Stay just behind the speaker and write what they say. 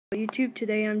YouTube.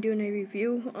 Today I'm doing a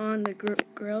review on the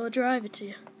Gorilla Drive. It's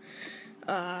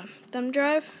a thumb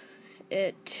drive.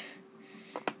 It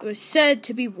was said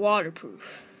to be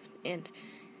waterproof, and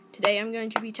today I'm going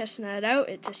to be testing that out.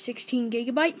 It's a 16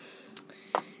 gigabyte,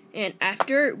 and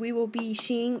after we will be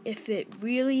seeing if it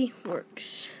really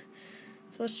works.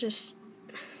 So let's just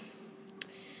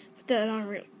put that on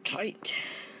real tight.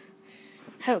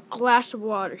 I have a glass of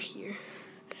water here,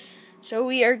 so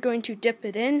we are going to dip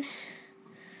it in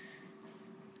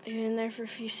there for a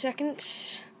few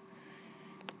seconds.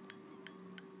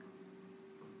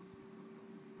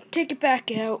 Take it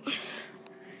back out.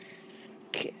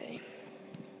 Okay.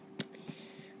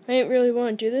 I didn't really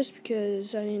want to do this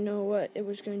because I didn't know what it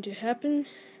was going to happen.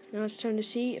 Now it's time to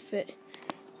see if it...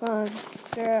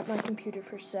 stare at my computer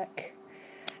for a sec.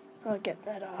 I'll get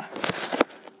that off.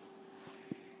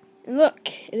 And look,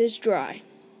 it is dry.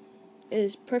 It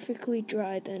is perfectly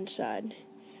dry the inside.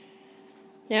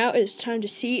 Now it is time to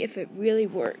see if it really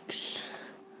works.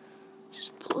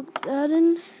 Just plug that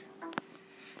in.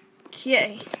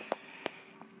 Okay.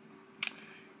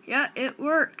 Yeah, it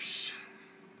works.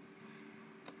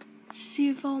 See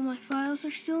if all my files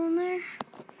are still in there.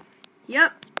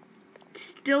 Yep, it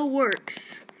still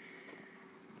works.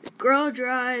 The Gorilla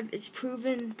Drive is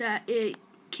proven that it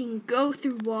can go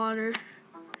through water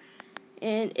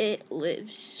and it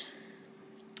lives.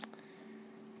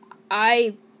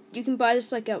 You can buy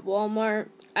this like at Walmart.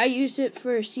 I used it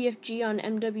for CFG on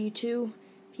MW2,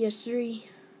 PS3.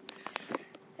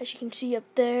 As you can see up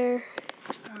there,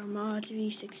 our mods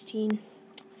V16.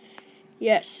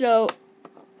 Yeah, so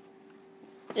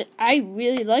I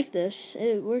really like this.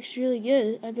 It works really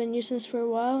good. I've been using this for a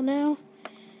while now,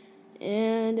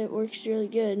 and it works really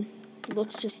good. It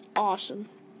looks just awesome.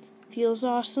 Feels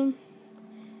awesome.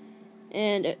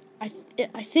 And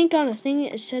I think on the thing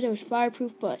it said it was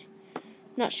fireproof, but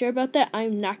not sure about that.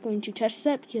 I'm not going to test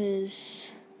that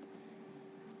because,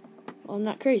 well, I'm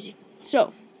not crazy.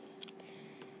 So,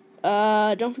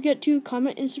 don't forget to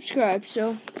comment and subscribe.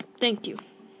 So, thank you.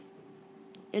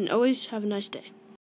 And always have a nice day.